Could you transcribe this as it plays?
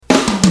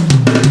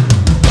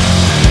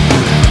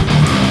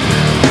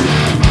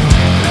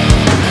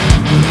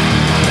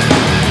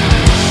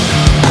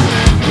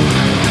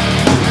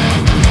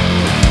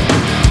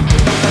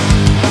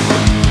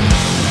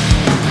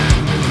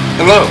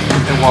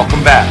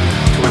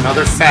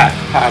another Fact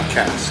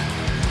podcast.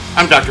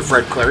 I'm Dr.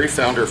 Fred Clary,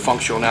 founder of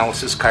Functional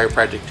Analysis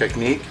Chiropractic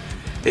Technique,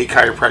 a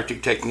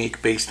chiropractic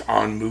technique based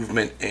on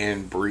movement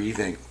and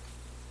breathing.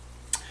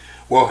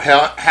 Well,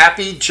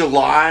 happy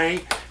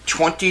July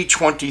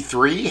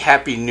 2023.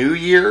 Happy New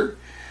Year.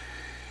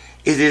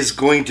 It is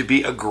going to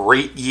be a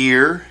great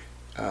year.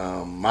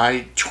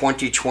 My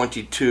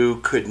 2022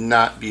 could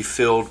not be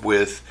filled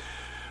with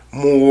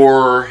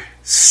more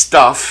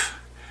stuff,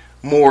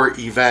 more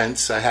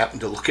events. I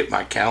happened to look at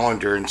my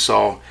calendar and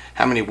saw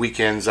how many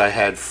weekends I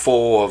had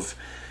full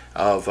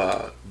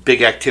of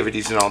big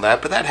activities and all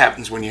that. But that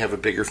happens when you have a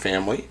bigger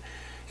family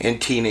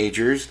and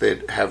teenagers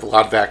that have a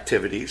lot of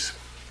activities.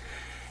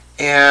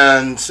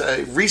 And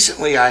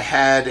recently I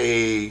had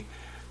a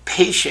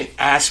patient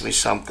ask me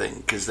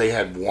something because they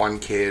had one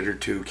kid or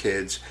two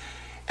kids.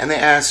 And they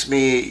asked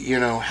me,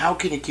 how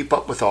can you keep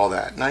up with all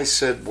that? And I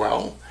said,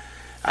 well,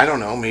 I don't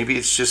know, maybe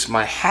it's just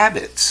my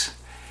habits.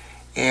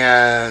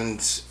 And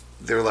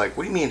they're like,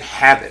 what do you mean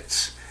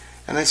habits?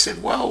 And I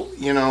said, well,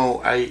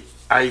 I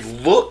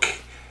look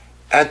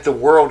at the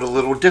world a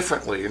little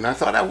differently. And I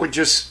thought I would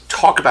just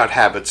talk about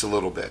habits a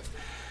little bit.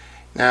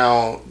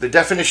 Now, the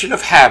definition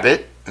of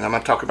habit, and I'm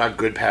not talking about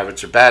good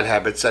habits or bad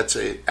habits, that's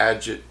an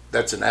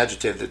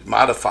adjective that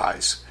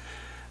modifies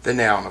the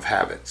noun of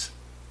habits.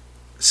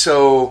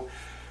 So,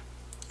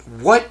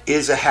 what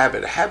is a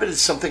habit? A habit is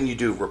something you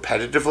do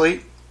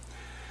repetitively.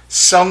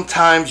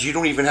 Sometimes you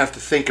don't even have to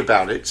think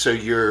about it, so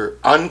you're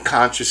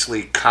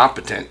unconsciously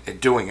competent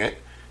at doing it.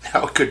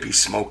 Now, it could be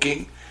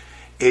smoking.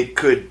 It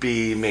could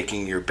be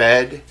making your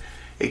bed.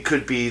 It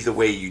could be the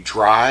way you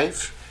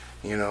drive,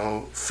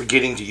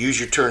 forgetting to use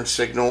your turn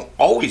signal,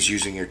 always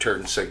using your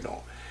turn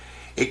signal.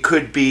 It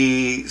could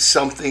be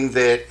something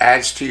that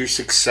adds to your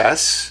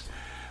success,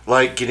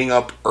 like getting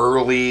up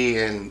early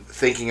and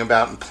thinking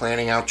about and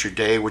planning out your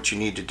day, what you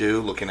need to do,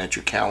 looking at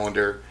your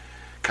calendar,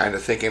 kind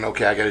of thinking,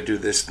 okay, I got to do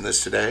this and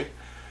this today.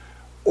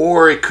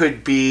 Or it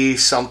could be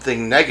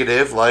something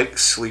negative like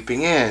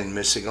sleeping in,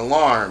 missing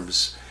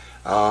alarms,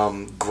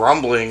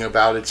 grumbling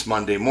about it's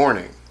Monday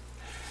morning.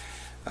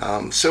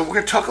 So we're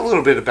going to talk a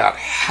little bit about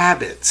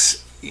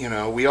habits.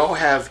 We all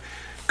have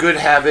good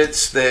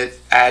habits that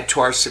add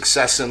to our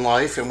success in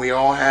life, and we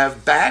all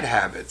have bad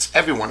habits.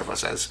 Every one of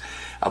us has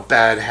a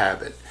bad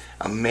habit,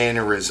 a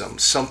mannerism,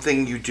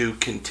 something you do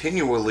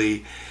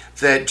continually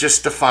that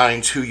just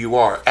defines who you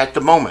are at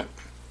the moment.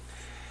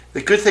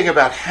 The good thing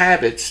about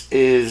habits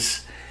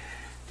is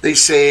they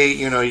say,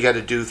 you got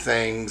to do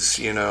things,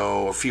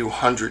 a few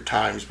hundred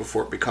times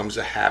before it becomes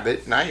a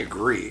habit. And I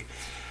agree.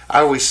 I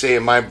always say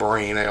in my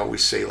brain,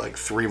 like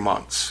 3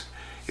 months.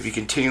 If you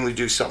continually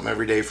do something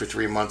every day for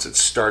 3 months, it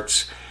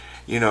starts,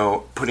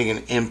 putting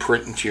an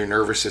imprint into your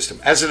nervous system.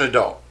 As an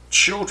adult,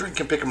 children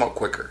can pick them up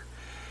quicker.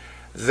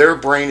 Their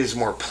brain is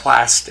more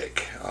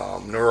plastic.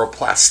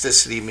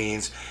 Neuroplasticity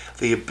means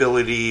the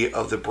ability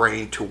of the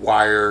brain to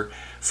wire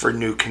for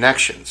new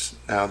connections.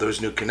 Now, those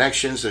new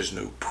connections, those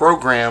new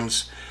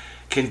programs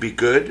can be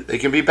good, they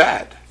can be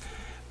bad,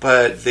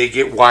 but they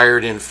get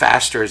wired in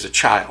faster as a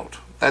child.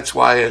 That's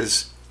why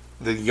as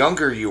the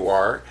younger you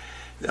are,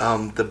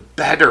 the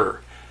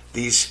better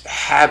these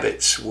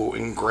habits will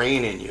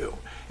ingrain in you.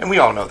 And we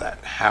all know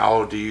that.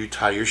 How do you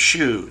tie your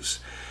shoes?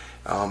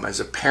 As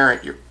a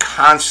parent, you're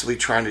constantly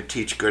trying to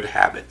teach good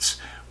habits.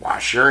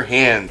 Wash your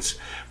hands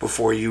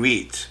before you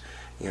eat.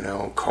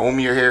 Comb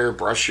your hair,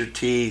 brush your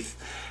teeth,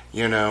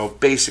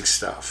 basic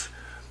stuff.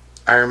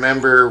 I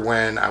remember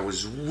when I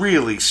was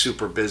really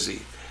super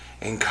busy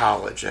in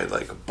college. I had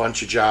like a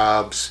bunch of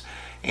jobs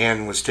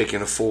and was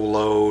taking a full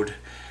load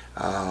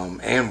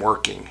and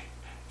working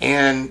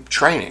and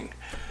training.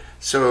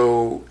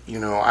 So,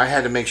 I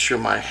had to make sure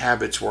my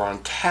habits were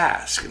on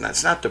task. And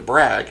that's not to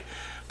brag,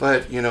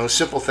 but,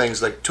 simple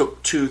things like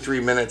took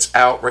 2-3 minutes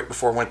out right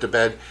before I went to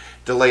bed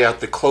to lay out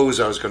the clothes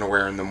I was going to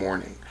wear in the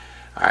morning.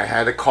 I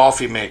had a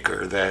coffee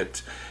maker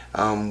that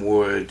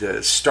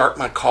would start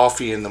my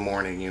coffee in the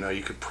morning.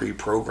 You could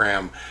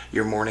pre-program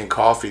your morning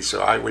coffee.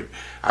 So I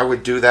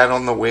would do that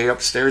on the way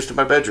upstairs to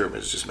my bedroom,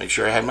 is just make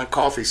sure I had my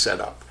coffee set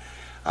up.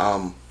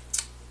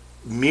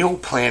 Meal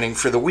planning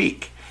for the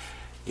week.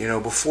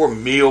 Before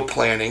meal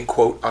planning,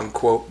 quote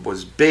unquote,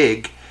 was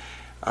big,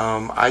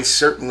 I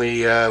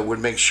certainly would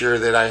make sure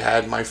that I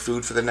had my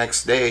food for the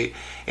next day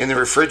in the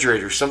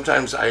refrigerator.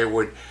 Sometimes I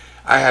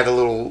had a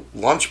little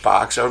lunch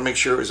box. I would make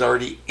sure it was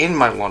already in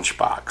my lunch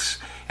box,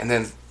 and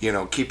then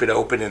keep it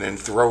open and then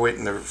throw it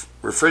in the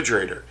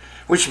refrigerator,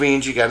 which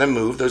means you got to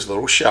move those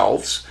little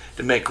shelves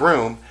to make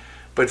room.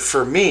 But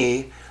for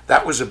me,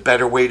 that was a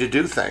better way to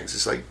do things.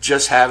 It's like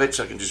just have it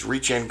so I can just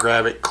reach in,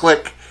 grab it,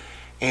 click,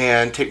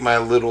 and take my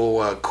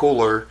little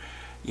cooler,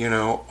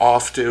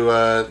 off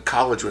to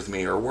college with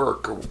me or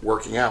work or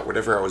working out,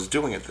 whatever I was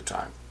doing at the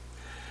time.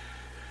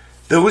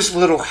 Those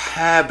little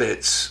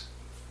habits,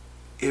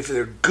 if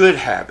they're good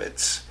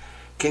habits,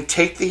 can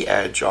take the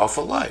edge off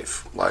of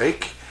life.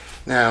 Like,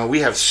 now we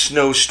have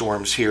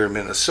snowstorms here in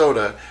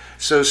Minnesota,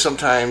 so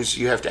sometimes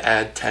you have to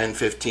add 10,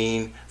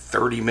 15,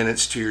 30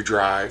 minutes to your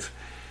drive.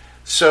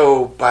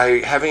 So by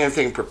having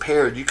everything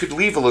prepared, you could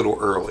leave a little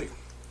early.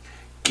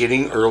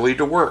 getting early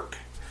to work.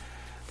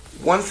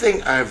 One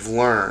thing I've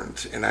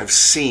learned and I've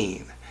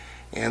seen,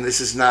 and this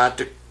is not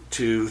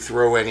to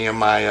throw any of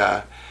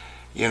my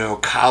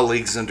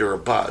colleagues under a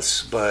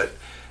bus, but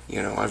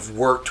I've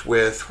worked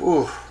with,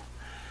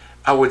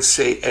 I would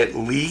say at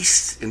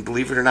least, and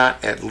believe it or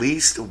not, at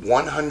least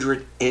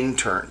 100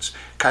 interns,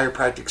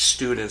 chiropractic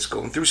students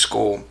going through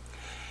school.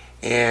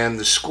 And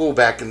the school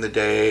back in the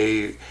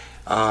day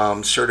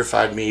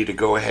certified me to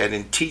go ahead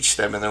and teach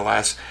them in their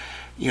last,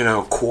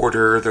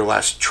 quarter, their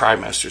last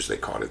trimesters, they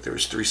called it. There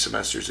was 3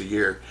 semesters a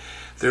year.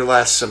 Their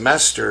last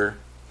semester,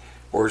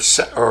 or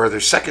their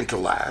second to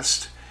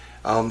last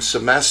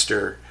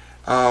semester,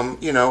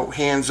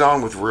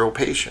 hands-on with real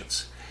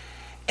patients.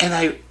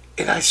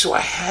 So I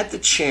had the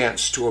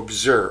chance to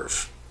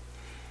observe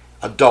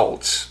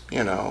adults,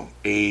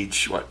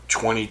 age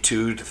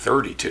 22 to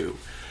 32,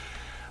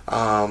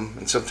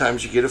 and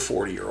sometimes you get a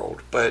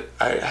 40-year-old. But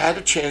I had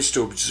a chance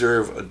to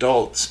observe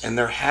adults and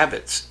their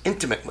habits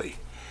intimately.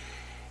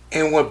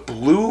 And what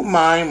blew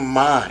my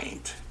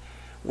mind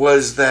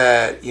was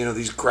that,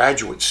 these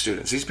graduate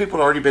students, these people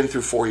had already been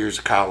through 4 years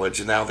of college,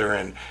 and now they're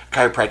in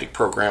chiropractic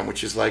program,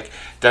 which is like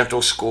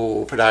dental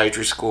school,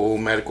 podiatry school,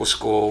 medical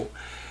school.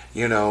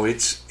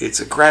 It's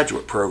a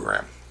graduate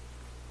program.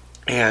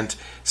 And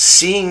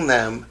seeing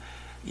them,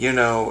 in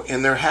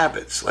their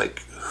habits, like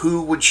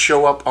who would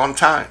show up on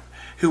time,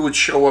 who would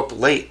show up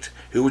late,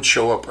 who would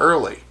show up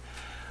early.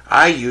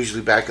 I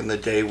usually back in the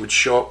day would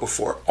show up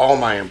before all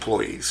my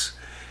employees.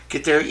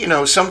 Get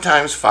there,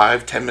 sometimes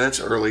 5-10 minutes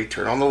early,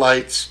 turn on the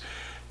lights,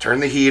 turn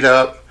the heat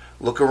up,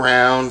 look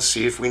around,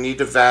 see if we need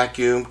to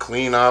vacuum,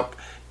 clean up,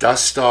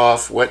 dust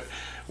off,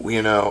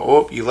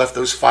 you left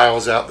those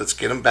files out, let's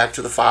get them back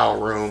to the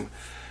file room,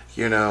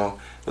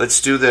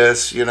 let's do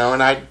this, and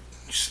I'd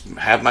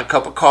have my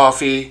cup of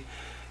coffee,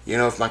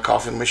 if my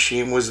coffee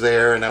machine was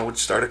there, and I would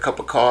start a cup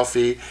of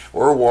coffee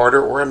or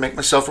water, or I'd make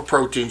myself a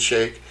protein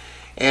shake,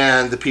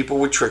 and the people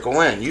would trickle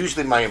in.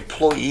 Usually my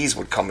employees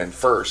would come in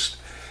first,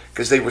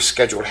 because they were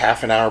scheduled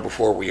half an hour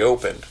before we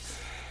opened,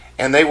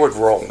 and they would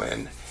roll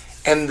in,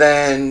 and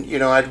then,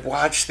 I'd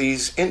watch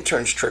these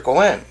interns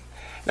trickle in.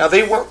 Now,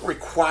 they weren't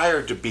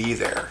required to be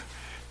there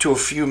to a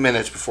few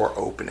minutes before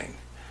opening,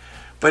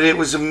 but it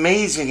was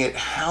amazing at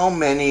how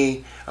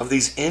many of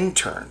these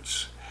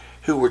interns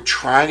who were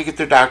trying to get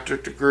their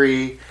doctorate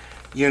degree,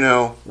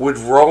 would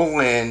roll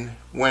in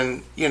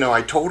when,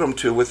 I told them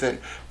to within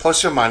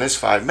plus or minus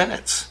 5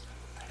 minutes.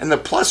 And the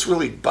plus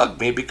really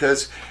bugged me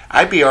because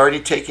I'd be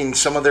already taking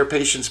some of their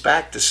patients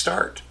back to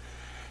start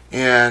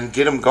and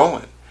get them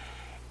going.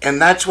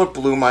 And that's what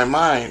blew my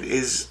mind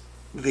is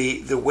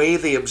the way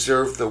they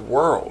observed the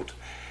world.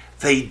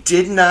 They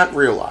did not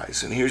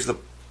realize, and here's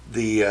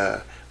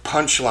the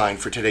punchline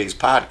for today's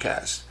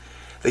podcast,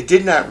 they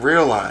did not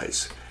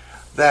realize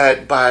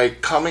that by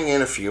coming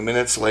in a few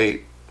minutes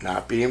late,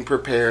 not being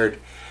prepared,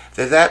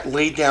 that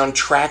laid down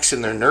tracks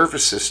in their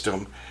nervous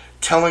system,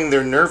 telling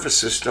their nervous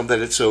system that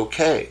it's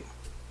okay.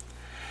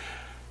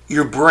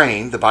 Your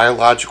brain, the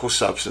biological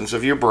substance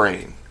of your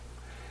brain,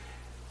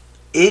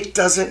 it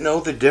doesn't know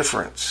the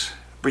difference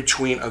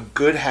between a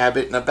good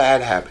habit and a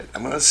bad habit.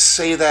 I'm going to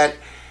say that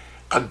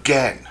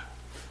again.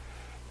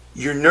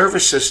 Your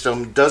nervous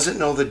system doesn't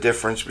know the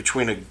difference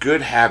between a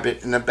good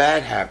habit and a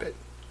bad habit.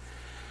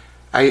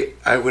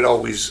 I would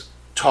always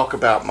talk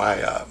about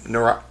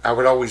I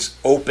would always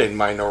open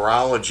my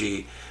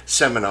neurology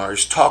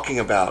seminars talking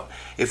about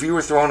if you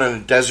were thrown on a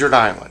desert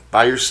island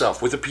by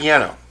yourself with a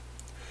piano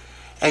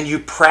and you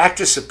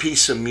practice a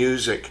piece of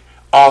music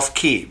off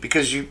key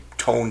because you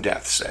tone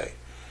deaf, say,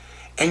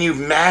 and you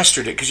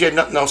mastered it because you had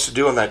nothing else to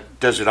do on that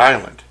desert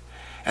island,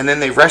 and then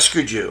they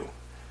rescued you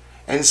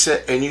and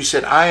you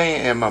said, I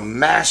am a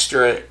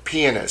master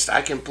pianist,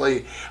 I can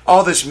play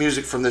all this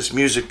music from this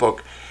music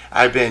book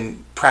I've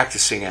been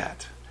practicing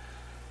at.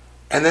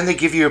 And then they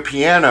give you a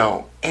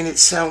piano and it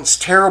sounds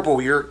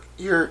terrible. You're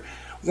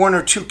 1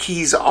 or 2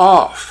 keys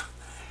off.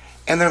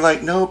 And they're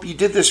like, nope, you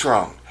did this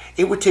wrong.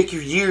 It would take you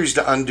years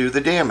to undo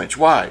the damage.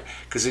 Why?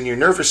 Because in your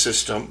nervous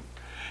system,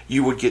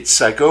 you would get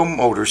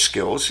psychomotor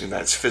skills, and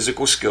that's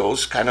physical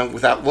skills, kind of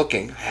without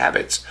looking,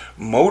 habits,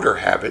 motor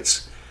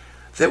habits,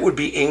 that would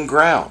be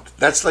in-ground.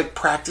 That's like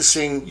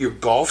practicing your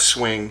golf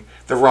swing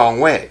the wrong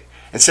way.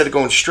 Instead of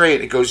going straight,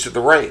 it goes to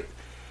the right.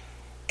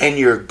 And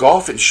your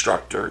golf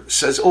instructor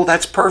says, oh,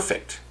 that's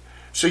perfect.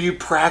 So you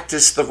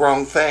practice the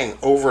wrong thing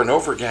over and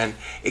over again.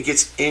 It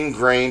gets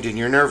ingrained in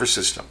your nervous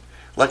system,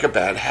 like a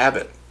bad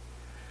habit.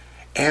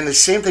 And the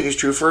same thing is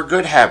true for a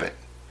good habit.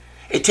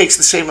 It takes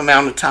the same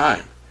amount of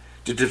time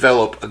to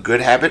develop a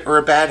good habit or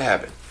a bad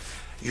habit.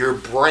 Your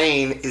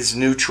brain is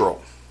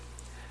neutral.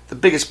 The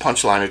biggest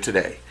punchline of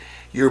today.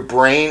 Your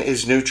brain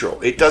is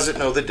neutral. It doesn't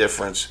know the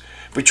difference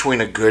between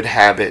a good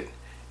habit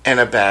and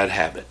a bad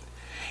habit.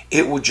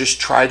 It will just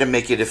try to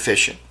make it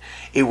efficient.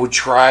 It will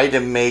try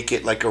to make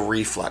it like a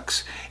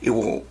reflex. It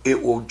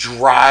will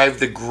drive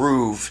the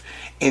groove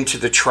into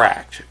the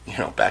track,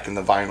 back in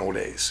the vinyl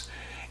days.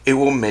 It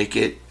will make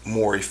it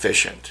more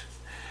efficient.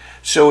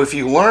 So if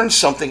you learn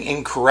something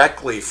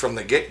incorrectly from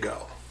the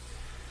get-go,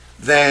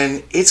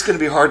 then it's going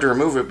to be hard to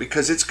remove it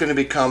because it's going to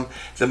become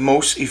the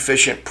most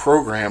efficient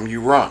program you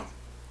run.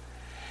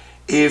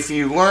 If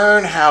you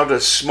learn how to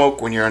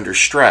smoke when you're under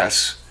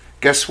stress,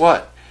 guess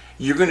what?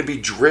 You're going to be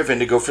driven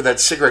to go for that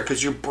cigarette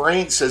because your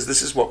brain says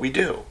this is what we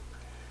do,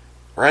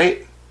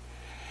 right?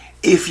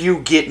 If you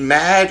get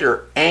mad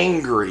or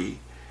angry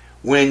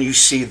when you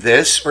see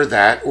this or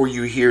that, or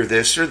you hear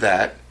this or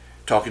that,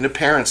 talking to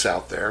parents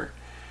out there,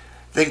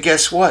 then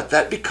guess what?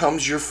 That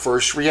becomes your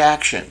first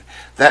reaction.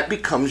 That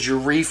becomes your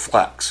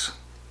reflex.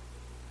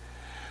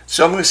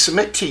 So I'm going to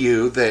submit to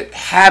you that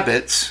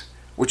habits,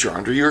 which are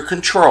under your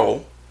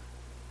control,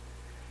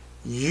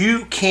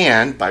 you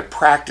can, by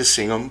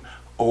practicing them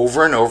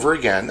over and over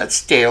again,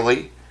 that's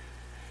daily,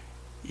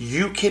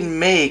 you can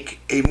make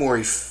a more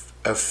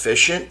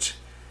efficient,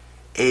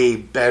 a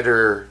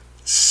better,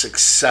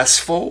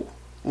 successful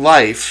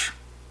life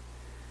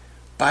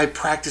by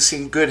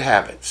practicing good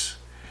habits.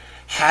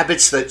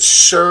 Habits that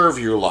serve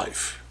your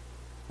life,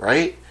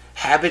 right?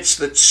 Habits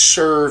that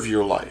serve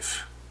your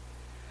life.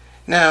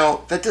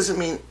 Now, that doesn't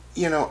mean,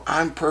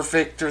 I'm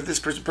perfect or this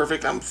person's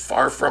perfect. I'm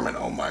far from it.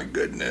 Oh my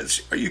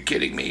goodness. Are you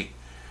kidding me?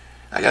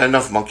 I got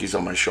enough monkeys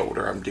on my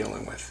shoulder I'm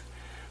dealing with.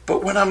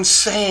 But what I'm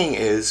saying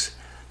is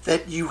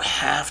that you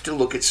have to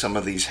look at some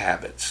of these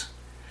habits.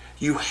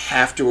 You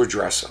have to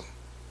address them.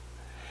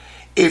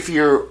 If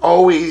you're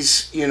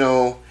always,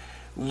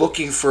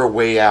 looking for a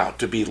way out,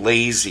 to be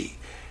lazy,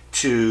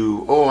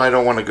 I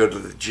don't want to go to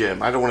the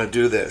gym, I don't want to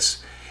do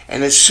this.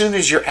 And as soon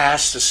as you're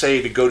asked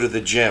to go to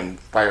the gym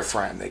by a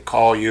friend, they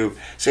call you,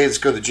 say let's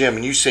go to the gym,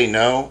 and you say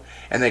no,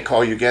 and they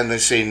call you again, they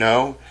say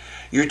no,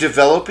 you're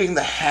developing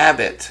the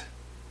habit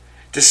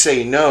to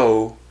say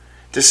no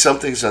to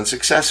something's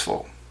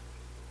unsuccessful.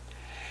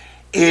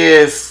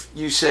 If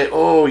you say,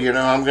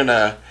 I'm going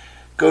to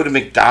go to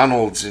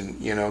McDonald's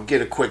and,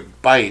 get a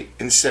quick bite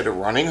instead of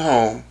running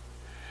home,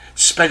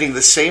 spending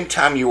the same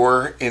time you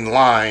were in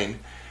line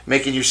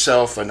making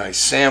yourself a nice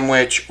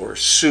sandwich or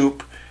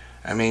soup.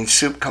 I mean,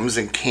 soup comes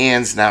in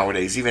cans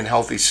nowadays, even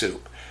healthy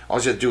soup. All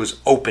you have to do is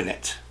open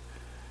it.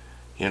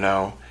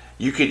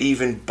 You could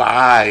even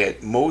buy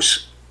at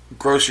most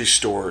grocery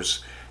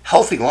stores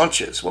healthy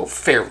lunches. Well,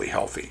 fairly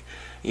healthy.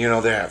 They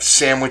have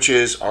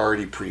sandwiches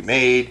already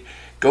pre-made.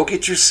 Go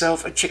get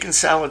yourself a chicken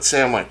salad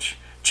sandwich,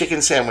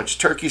 chicken sandwich,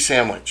 turkey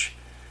sandwich.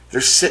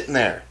 They're sitting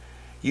there.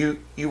 You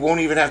won't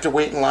even have to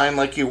wait in line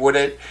like you would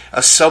at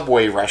a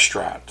Subway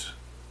restaurant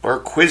or a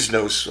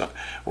Quiznos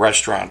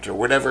restaurant or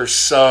whatever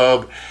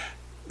sub.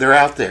 They're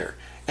out there.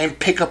 And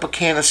pick up a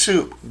can of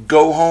soup.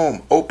 Go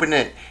home. Open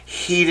it.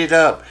 Heat it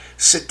up.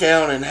 Sit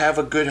down and have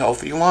a good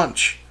healthy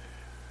lunch.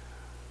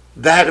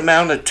 That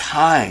amount of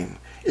time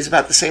is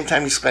about the same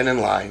time you spend in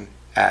line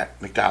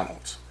at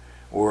McDonald's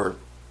or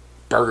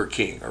Burger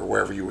King or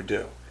wherever you would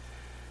do.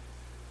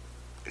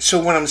 So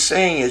what I'm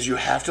saying is you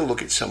have to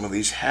look at some of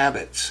these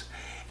habits.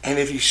 And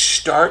if you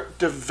start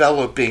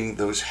developing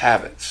those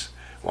habits,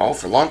 well,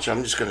 for lunch,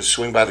 I'm just going to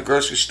swing by the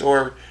grocery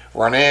store,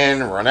 run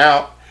in, run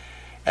out,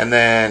 and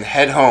then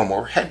head home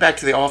or head back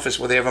to the office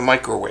where they have a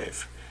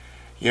microwave.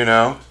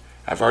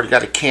 I've already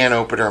got a can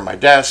opener on my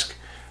desk.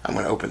 I'm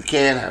going to open the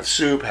can, have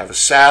soup, have a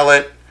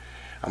salad.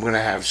 I'm going to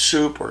have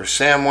soup or a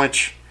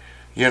sandwich.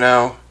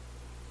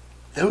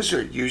 Those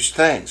are huge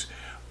things.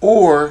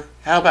 Or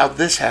how about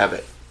this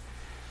habit?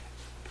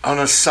 On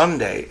a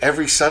Sunday,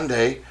 every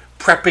Sunday,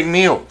 prepping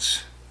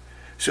meals.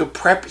 So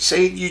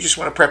say you just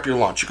want to prep your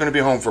lunch. You're going to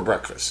be home for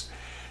breakfast.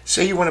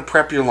 Say you want to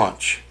prep your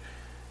lunch.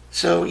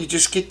 So you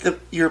just get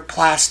your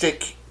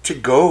plastic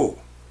to-go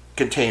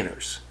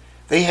containers.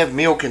 They have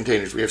meal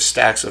containers. We have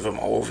stacks of them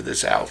all over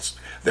this house.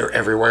 They're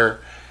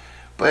everywhere.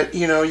 But,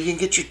 you can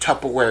get your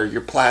Tupperware,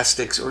 your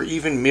plastics, or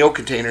even meal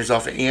containers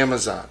off of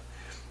Amazon.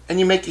 And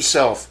you make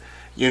yourself,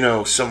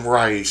 some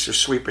rice or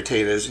sweet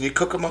potatoes, and you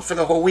cook them up for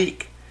the whole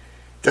week.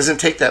 Doesn't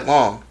take that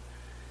long.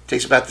 It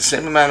takes about the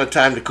same amount of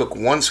time to cook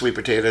one sweet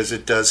potato as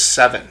it does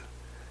 7.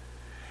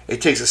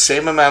 It takes the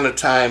same amount of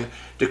time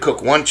to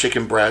cook one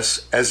chicken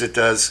breast as it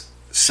does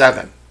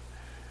 7.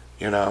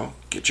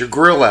 Get your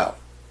grill out.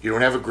 You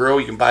don't have a grill,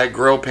 you can buy a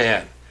grill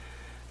pan.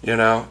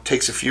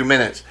 Takes a few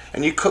minutes.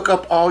 And you cook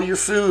up all your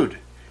food.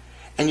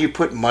 And you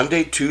put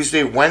Monday,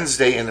 Tuesday,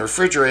 Wednesday in the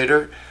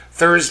refrigerator,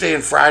 Thursday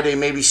and Friday,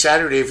 maybe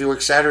Saturday if you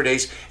work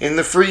Saturdays, in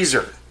the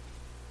freezer.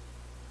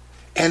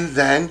 And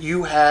then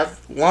you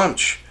have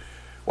lunch.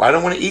 Well, I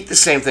don't want to eat the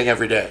same thing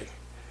every day.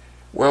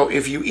 Well,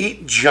 if you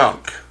eat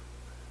junk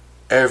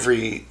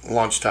every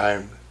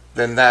lunchtime,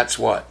 then that's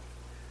what?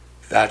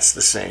 That's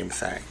the same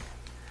thing.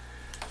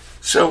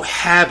 So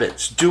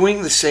habits,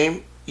 doing the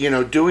same,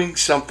 doing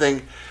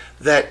something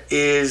that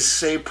is,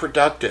 say,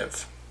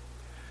 productive.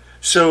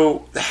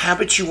 So the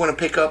habits you want to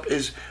pick up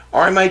is,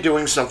 am I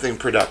doing something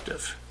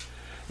productive?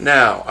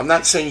 Now, I'm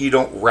not saying you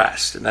don't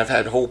rest, and I've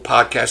had whole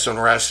podcasts on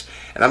rest,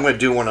 and I'm going to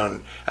do one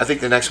on, I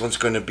think the next one's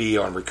going to be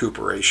on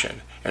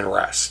recuperation and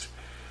rest.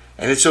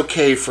 And it's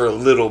okay for a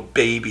little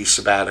baby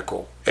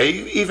sabbatical,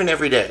 even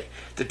every day,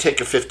 to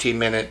take a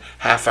 15-minute,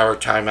 half-hour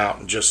time out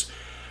and just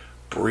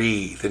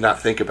breathe and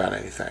not think about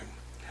anything.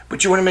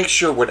 But you want to make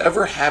sure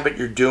whatever habit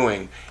you're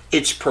doing,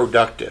 it's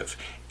productive.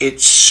 It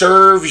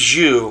serves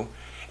you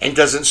and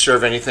doesn't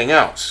serve anything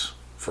else.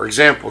 For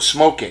example,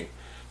 smoking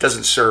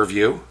doesn't serve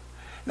you.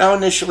 Now,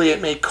 initially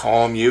it may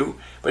calm you,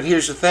 but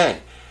here's the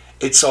thing.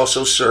 It's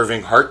also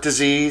serving heart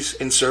disease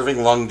and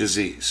serving lung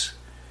disease.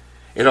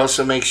 It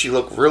also makes you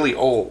look really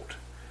old.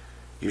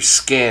 Your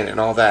skin and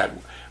all that.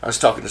 I was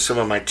talking to some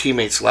of my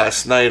teammates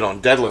last night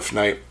on deadlift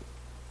night.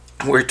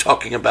 We were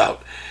talking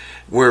about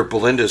where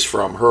Belinda's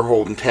from, her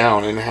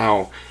hometown, and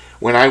how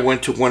when I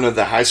went to one of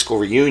the high school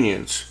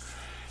reunions,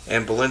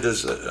 and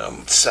Belinda's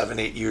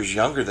 7-8 years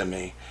younger than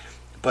me,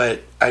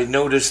 but I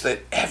noticed that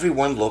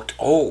everyone looked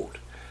old.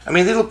 I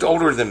mean, they looked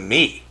older than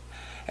me.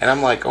 And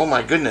I'm like, oh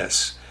my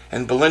goodness.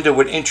 And Belinda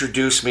would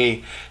introduce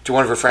me to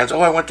one of her friends.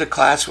 Oh, I went to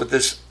class with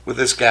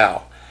this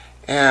gal.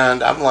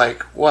 And I'm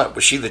like, what?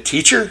 Was she the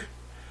teacher?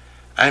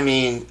 I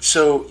mean,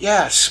 so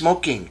yeah,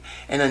 smoking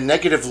and a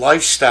negative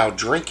lifestyle,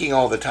 drinking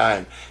all the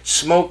time,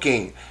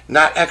 smoking,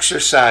 not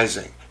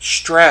exercising,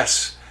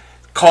 stress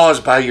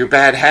caused by your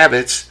bad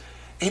habits,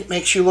 it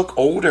makes you look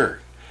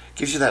older.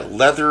 Gives you that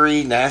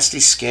leathery, nasty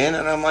skin.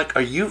 And I'm like,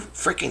 are you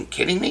freaking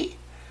kidding me?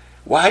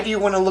 Why do you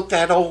want to look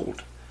that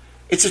old?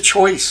 It's a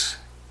choice.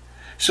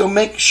 So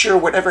make sure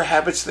whatever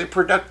habits they're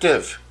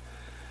productive.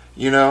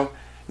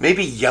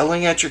 Maybe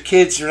yelling at your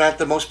kids are not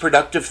the most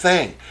productive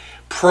thing.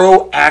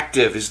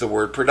 Proactive is the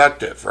word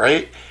productive,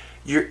 right?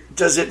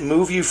 Does it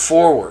move you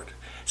forward?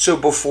 So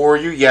before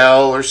you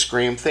yell or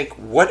scream, think,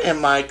 what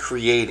am I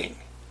creating?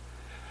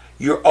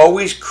 You're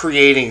always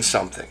creating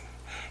something.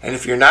 And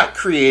if you're not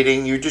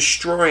creating, you're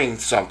destroying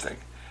something.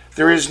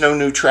 There is no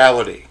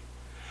neutrality.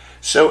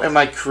 So am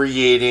I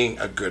creating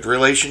a good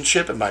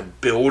relationship? Am I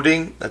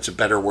building, that's a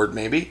better word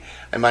maybe,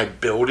 am I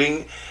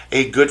building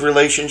a good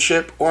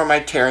relationship or am I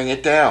tearing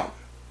it down?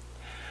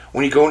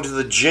 When you go into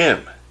the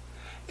gym,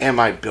 am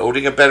I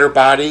building a better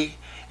body?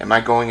 Am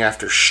I going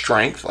after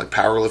strength like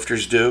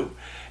powerlifters do?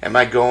 Am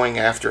I going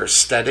after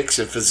aesthetics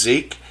and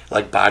physique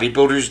like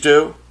bodybuilders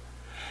do?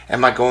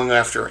 Am I going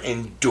after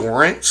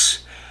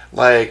endurance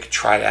like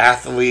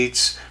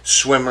triathletes,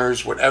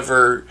 swimmers,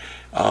 whatever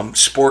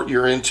sport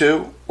you're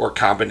into, or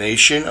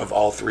combination of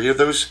all three of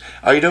those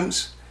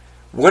items?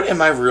 What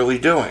am I really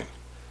doing?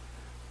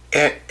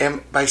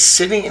 And by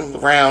sitting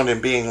around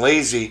and being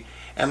lazy,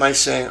 am I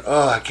saying,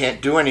 oh, I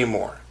can't do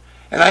anymore?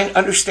 And I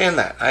understand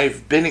that.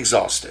 I've been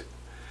exhausted.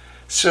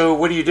 So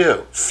what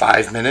do?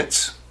 5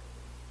 minutes?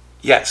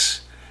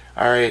 Yes.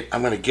 All right,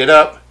 I'm going to get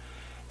up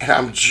and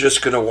I'm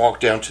just going to walk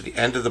down to the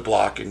end of the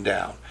block and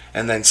down,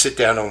 and then sit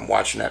down and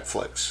watch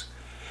Netflix.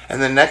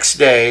 And the next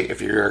day,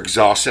 if you're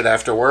exhausted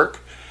after work,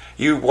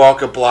 you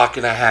walk a block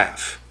and a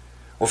half.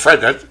 Well,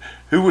 Fred,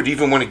 who would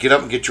even want to get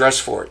up and get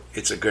dressed for it?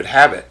 It's a good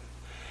habit.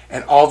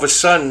 And all of a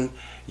sudden,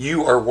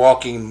 you are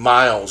walking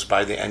miles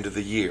by the end of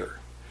the year.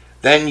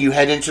 Then you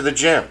head into the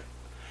gym.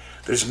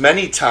 There's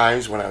many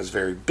times when I was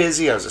very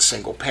busy, I was a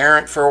single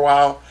parent for a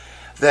while,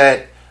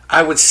 that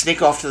I would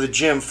sneak off to the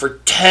gym for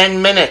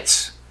 10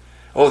 minutes.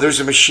 Oh, there's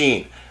a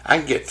machine. I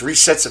can get 3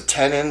 sets of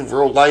 10 in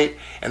real light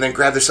and then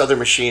grab this other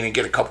machine and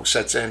get a couple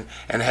sets in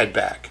and head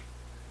back.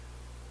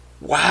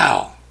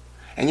 Wow.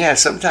 And yeah,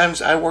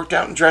 sometimes I worked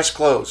out in dress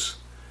clothes.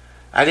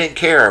 I didn't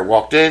care. I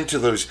walked into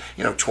those,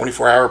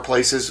 24-hour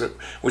places,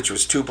 which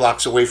was 2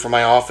 blocks away from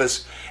my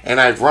office,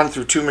 and I'd run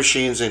through 2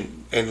 machines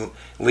and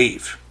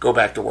leave, go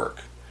back to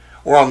work.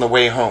 Or on the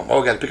way home.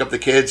 Oh, I got to pick up the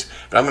kids,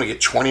 but I'm going to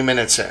get 20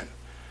 minutes in.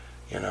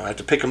 I have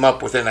to pick them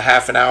up within a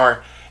half an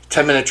hour,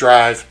 10-minute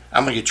drive.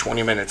 I'm going to get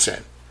 20 minutes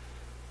in.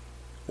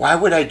 Why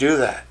would I do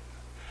that?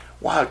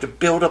 Wow, to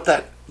build up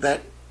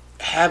that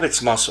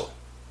habits muscle.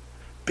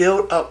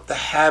 Build up the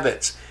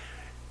habits.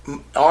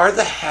 Are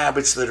the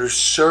habits that are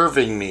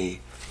serving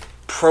me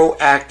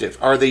proactive?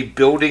 Are they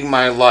building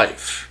my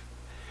life?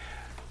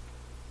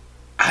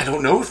 I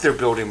don't know if they're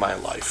building my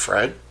life,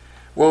 Fred.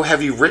 Well,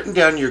 have you written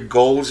down your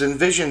goals and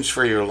visions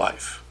for your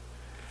life?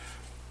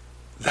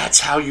 That's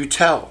how you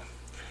tell.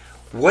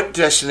 What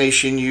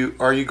destination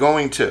are you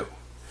going to?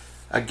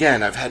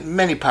 Again, I've had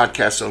many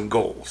podcasts on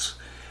goals.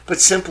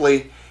 But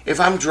simply, if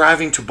I'm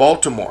driving to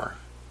Baltimore,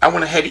 I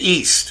want to head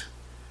east.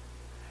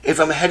 If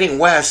I'm heading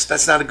west,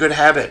 that's not a good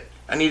habit.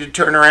 I need to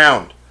turn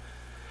around.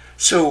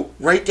 So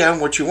write down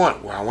what you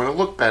want. Well, I want to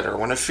look better. I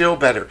want to feel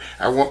better.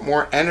 I want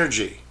more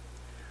energy.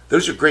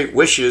 Those are great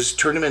wishes.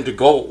 Turn them into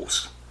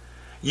goals.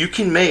 You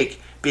can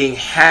make being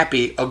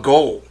happy a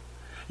goal.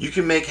 You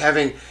can make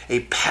having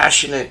a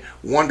passionate,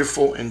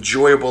 wonderful,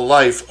 enjoyable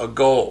life a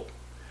goal.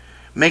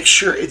 Make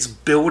sure it's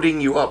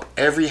building you up,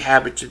 every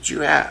habit that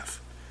you have.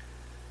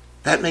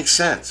 That makes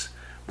sense.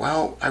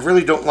 Well, I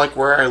really don't like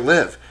where I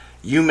live.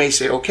 You may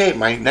say, okay,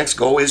 my next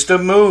goal is to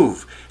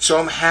move, so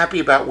I'm happy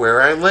about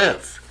where I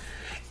live.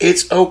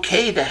 It's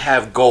okay to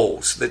have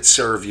goals that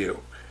serve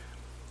you.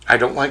 I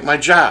don't like my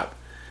job.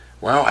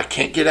 Well, I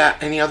can't get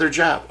at any other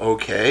job.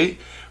 Okay,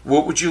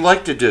 what would you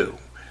like to do?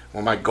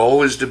 Well, my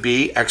goal is to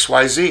be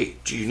XYZ.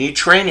 Do you need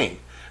training?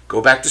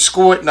 Go back to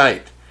school at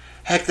night.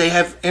 Heck, they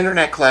have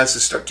internet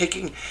classes. Start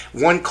taking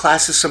 1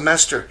 class a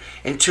semester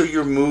until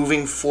you're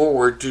moving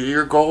forward to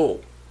your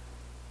goal.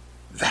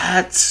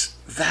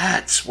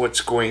 That's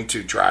what's going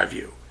to drive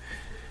you.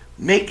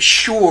 Make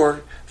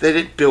sure that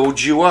it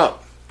builds you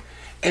up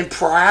and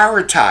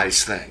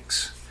prioritize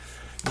things.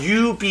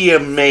 You be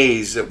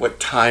amazed at what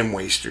time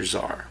wasters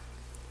are.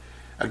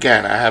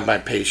 Again, I have my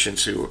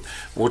patients who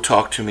will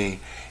talk to me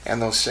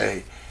and they'll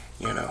say,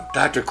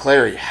 Dr.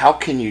 Clary, how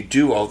can you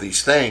do all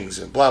these things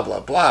and blah,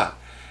 blah, blah.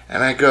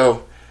 And I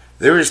go,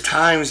 there is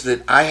times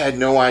that I had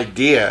no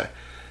idea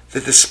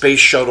that the space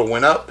shuttle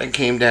went up and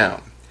came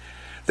down.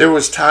 There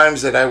was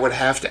times that I would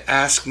have to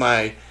ask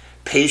my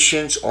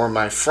patients or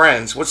my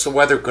friends, what's the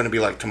weather going to be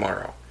like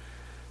tomorrow?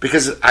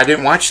 Because I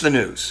didn't watch the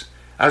news.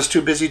 I was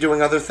too busy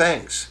doing other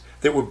things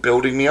that were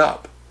building me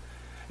up.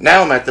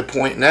 Now I'm at the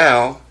point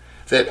now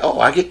that,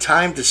 I get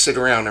time to sit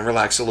around and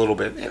relax a little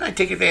bit, and I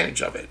take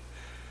advantage of it.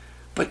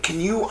 But can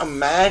you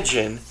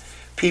imagine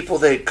people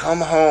that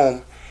come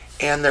home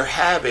and their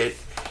habit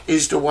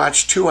is to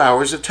watch 2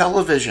 hours of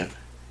television?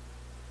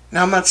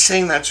 Now, I'm not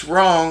saying that's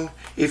wrong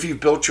if you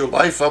built your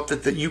life up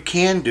that you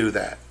can do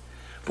that.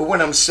 But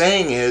what I'm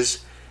saying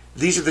is,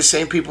 these are the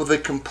same people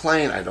that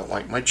complain, I don't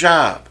like my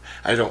job,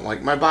 I don't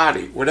like my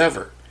body,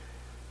 whatever.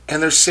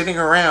 And they're sitting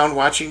around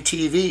watching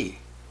TV.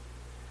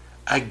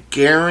 I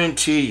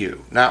guarantee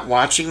you, not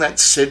watching that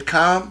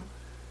sitcom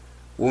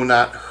will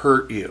not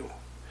hurt you.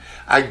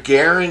 I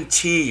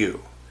guarantee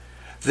you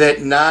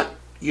that not,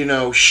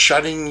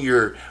 shutting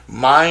your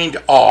mind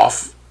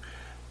off,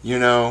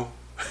 will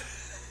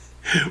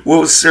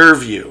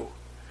serve you.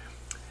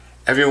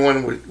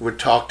 Everyone would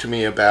talk to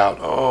me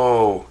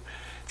about,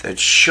 that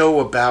show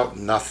about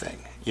nothing,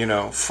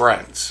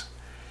 Friends.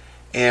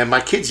 And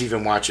my kids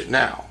even watch it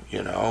now,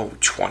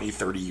 20,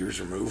 30 years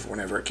removed,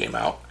 whenever it came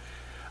out.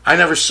 I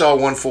never saw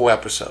one full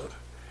episode.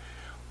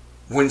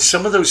 When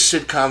some of those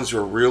sitcoms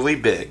were really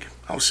big,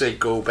 I'll say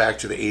go back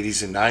to the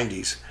 80s and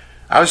 90s,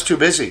 I was too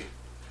busy.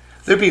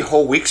 There'd be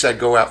whole weeks I'd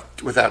go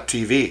out without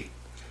TV.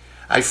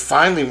 I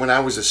finally, when I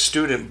was a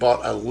student,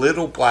 bought a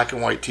little black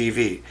and white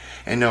TV.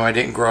 And no, I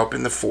didn't grow up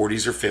in the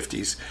 40s or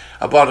 50s.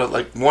 I bought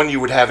like one you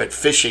would have at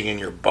fishing in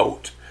your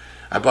boat.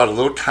 I bought a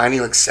little tiny,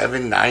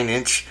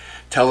 9-inch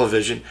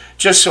television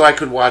just so I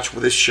could watch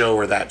this show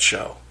or that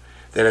show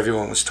that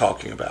everyone was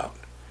talking about.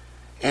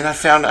 And I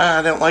found,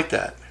 I don't like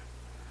that.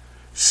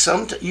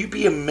 You'd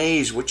be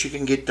amazed what you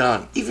can get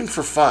done, even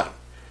for fun,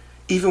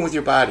 even with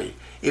your body,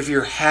 if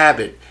your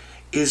habit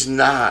is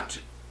not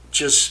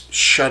just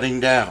shutting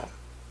down.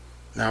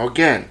 Now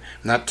again,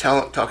 I'm not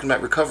talking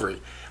about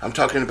recovery. I'm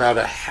talking about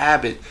a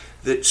habit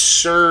that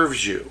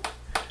serves you.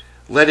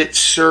 Let it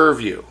serve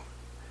you.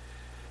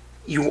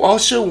 You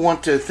also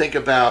want to think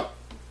about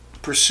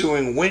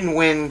pursuing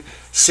win-win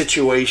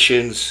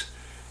situations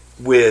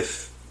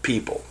with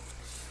people.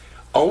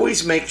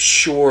 Always make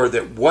sure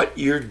that what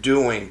you're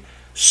doing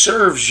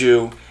serves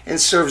you and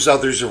serves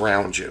others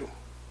around you.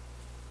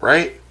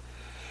 Right?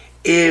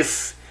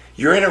 If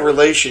you're in a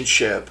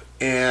relationship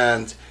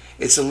and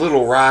it's a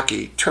little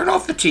rocky, turn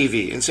off the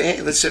TV and say,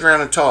 hey, let's sit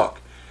around and talk.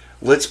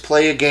 Let's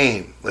play a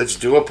game. Let's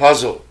do a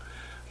puzzle.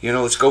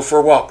 Let's go for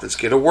a walk. Let's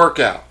get a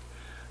workout.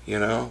 You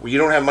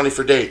don't have money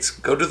for dates.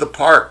 Go to the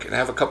park and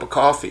have a cup of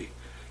coffee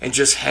and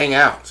just hang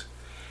out.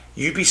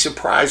 You'd be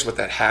surprised what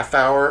that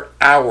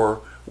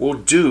hour will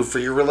do for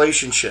your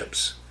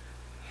relationships.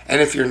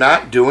 And if you're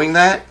not doing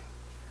that,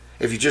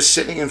 if you're just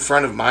sitting in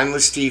front of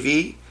mindless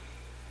TV,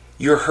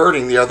 you're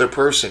hurting the other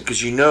person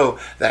because you know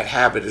that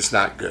habit is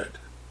not good.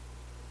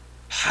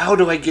 How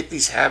do I get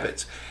these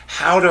habits?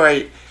 How do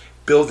I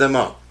build them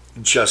up?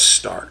 Just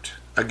start.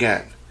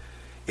 Again,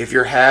 if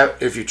you're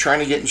trying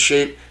to get in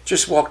shape,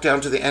 just walk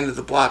down to the end of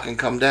the block and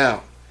come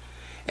down.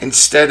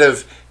 Instead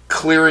of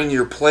clearing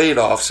your plate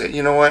off, say,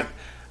 you know what?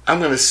 I'm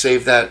going to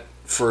save that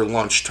for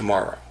lunch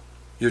tomorrow,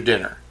 your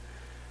dinner.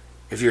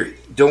 If you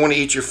don't want to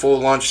eat your full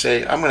lunch,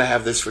 say, I'm going to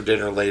have this for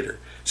dinner later.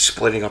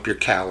 Splitting up your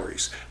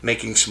calories,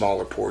 making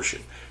smaller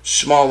portion,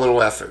 small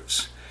little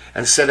efforts.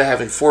 Instead of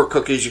having 4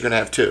 cookies, you're going to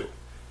have 2.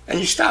 And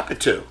you stop at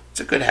 2.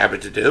 It's a good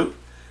habit to do.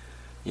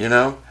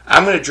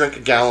 I'm going to drink a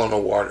gallon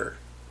of water.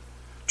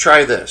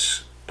 Try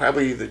this.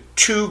 Probably the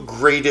 2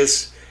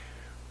 greatest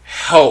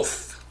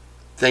health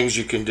things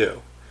you can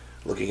do.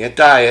 Looking at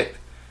diet,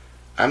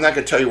 I'm not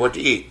going to tell you what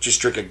to eat.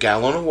 Just drink a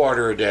gallon of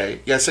water a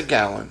day. Yes, a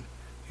gallon.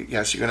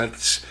 Yes, you're going to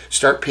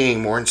start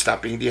peeing more and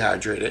stop being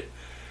dehydrated.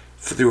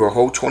 Through a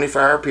whole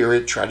 24-hour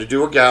period, try to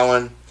do a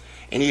gallon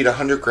and eat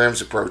 100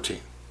 grams of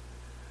protein.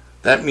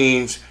 That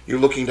means you're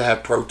looking to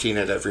have protein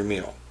at every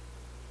meal.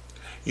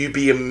 You'd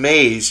be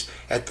amazed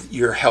at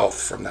your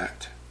health from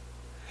that.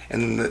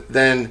 And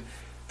then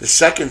the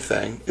second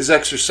thing is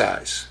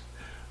exercise.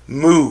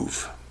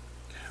 Move.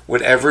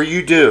 Whatever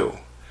you do,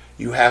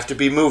 you have to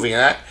be moving.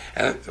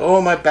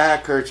 My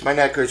back hurts, my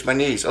neck hurts, my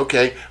knees.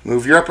 Okay,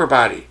 move your upper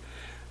body.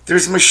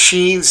 There's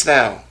machines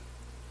now,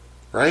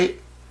 right?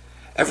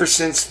 Ever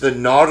since the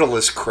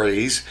Nautilus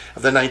craze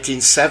of the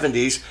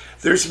 1970s,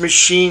 there's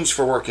machines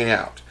for working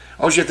out.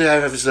 All you have to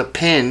have is a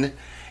pin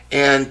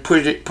and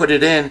put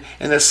it in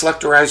a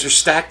selectorizer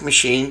stack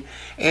machine,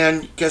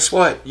 and guess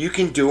what? You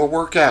can do a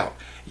workout.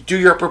 You do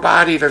your upper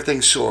body if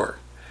everything's sore.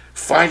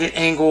 Find an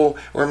angle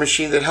or a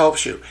machine that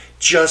helps you.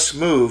 Just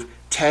move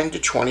 10 to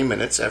 20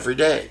 minutes every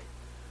day.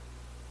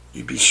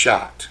 You'd be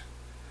shocked.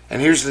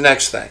 And here's the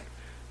next thing.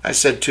 I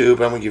said 2,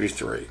 but I'm going to give you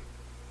 3.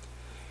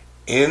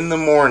 In the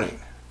morning,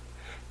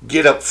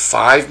 get up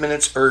 5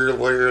 minutes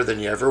earlier than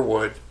you ever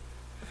would.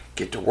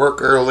 Get to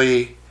work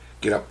early.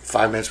 Get up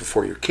 5 minutes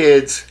before your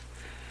kids.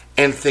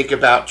 And think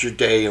about your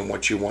day and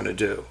what you want to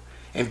do.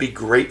 And be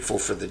grateful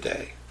for the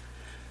day.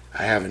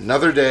 I have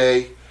another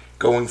day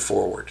going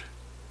forward.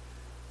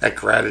 That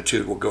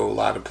gratitude will go a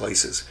lot of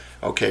places.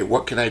 Okay,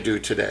 what can I do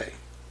today?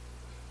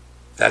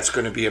 That's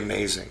going to be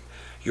amazing.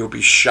 You'll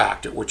be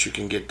shocked at what you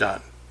can get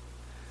done.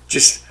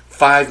 Just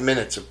 5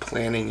 minutes of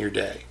planning your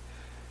day.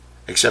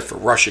 Except for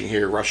rushing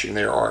here, rushing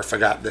there, or I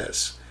forgot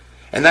this.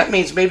 And that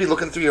means maybe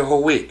looking through your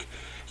whole week.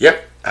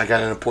 Yep, I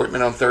got an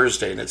appointment on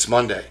Thursday and it's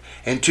Monday.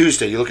 And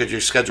Tuesday, you look at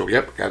your schedule.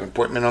 Yep, got an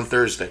appointment on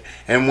Thursday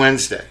and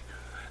Wednesday.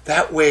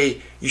 That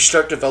way, you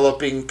start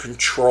developing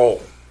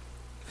control.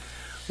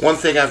 One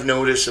thing I've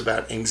noticed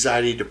about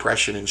anxiety,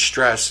 depression, and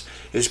stress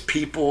is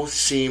people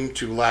seem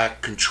to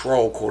lack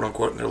control, quote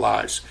unquote, in their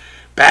lives.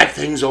 Bad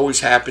things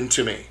always happen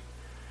to me.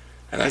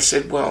 And I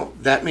said, well,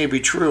 that may be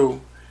true,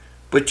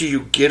 but do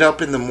you get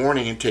up in the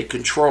morning and take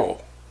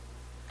control?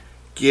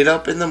 Get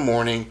up in the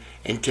morning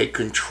and take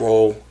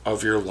control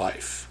of your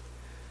life.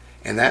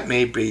 And that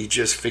may be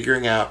just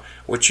figuring out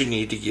what you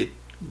need to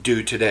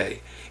do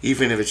today.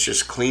 Even if it's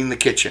just clean the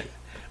kitchen,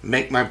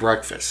 make my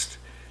breakfast,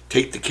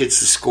 take the kids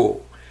to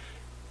school.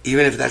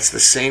 Even if that's the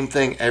same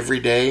thing every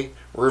day,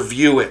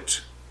 review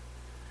it.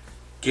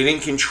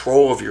 Getting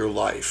control of your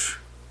life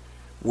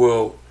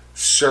will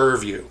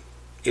serve you.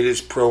 It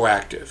is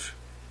proactive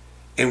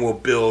and will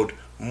build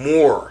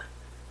more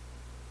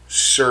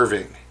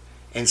serving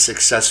and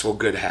successful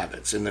good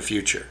habits in the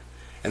future.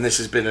 And this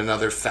has been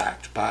another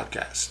Fact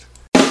Podcast.